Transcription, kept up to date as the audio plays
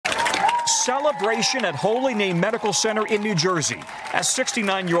Celebration at Holy Name Medical Center in New Jersey as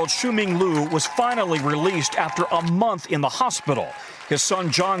 69-year-old Shuming Liu was finally released after a month in the hospital. His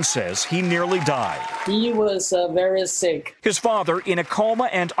son John says he nearly died. He was very sick. His father, in a coma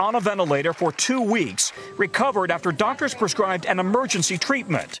and on a ventilator for 2 weeks, recovered after doctors prescribed an emergency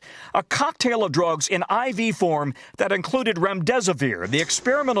treatment, a cocktail of drugs in IV form that included Remdesivir, the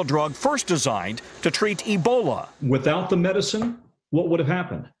experimental drug first designed to treat Ebola. Without the medicine, what would have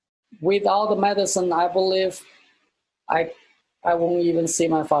happened? Without the medicine, I believe I won't even see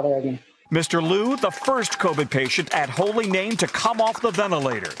my father again. Mr. Liu, the first COVID patient at Holy Name to come off the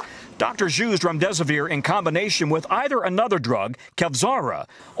ventilator. Doctors used Remdesivir in combination with either another drug, Kevzara,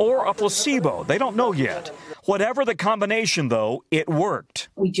 or a placebo. They don't know yet. Whatever the combination, though, it worked.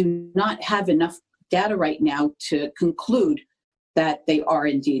 We do not have enough data right now to conclude that they are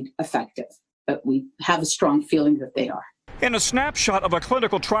indeed effective, but we have a strong feeling that they are. In a snapshot of a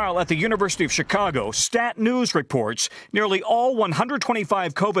clinical trial at the University of Chicago, Stat News reports nearly all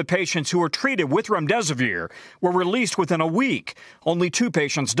 125 COVID patients who were treated with Remdesivir were released within a week. Only 2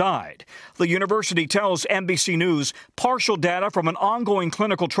 patients died. The university tells NBC News partial data from an ongoing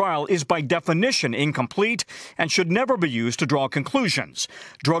clinical trial is by definition incomplete and should never be used to draw conclusions.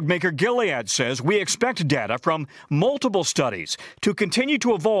 Drug maker Gilead says we expect data from multiple studies to continue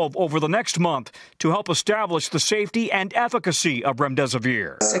to evolve over the next month to help establish the safety and efficacy of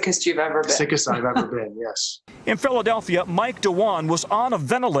Remdesivir. Sickest you've ever been. Sickest I've ever been, yes. In Philadelphia, Mike Dewan was on a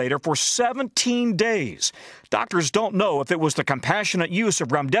ventilator for 17 days. Doctors don't know if it was the compassionate use of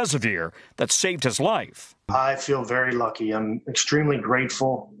Remdesivir that saved his life. I feel very lucky. I'm extremely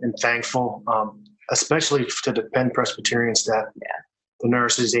grateful and thankful, especially to the Penn Presbyterian staff, the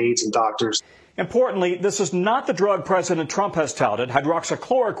nurses, aides, and doctors. Importantly, this is not the drug President Trump has touted.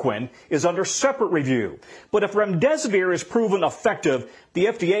 Hydroxychloroquine is under separate review. But if Remdesivir is proven effective, the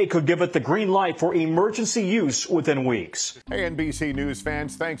FDA could give it the green light for emergency use within weeks. Hey, NBC News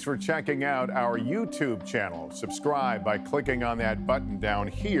fans, thanks for checking out our YouTube channel. Subscribe by clicking on that button down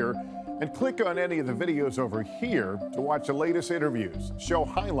here and click on any of the videos over here to watch the latest interviews, show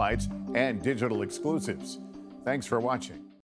highlights, and digital exclusives. Thanks for watching.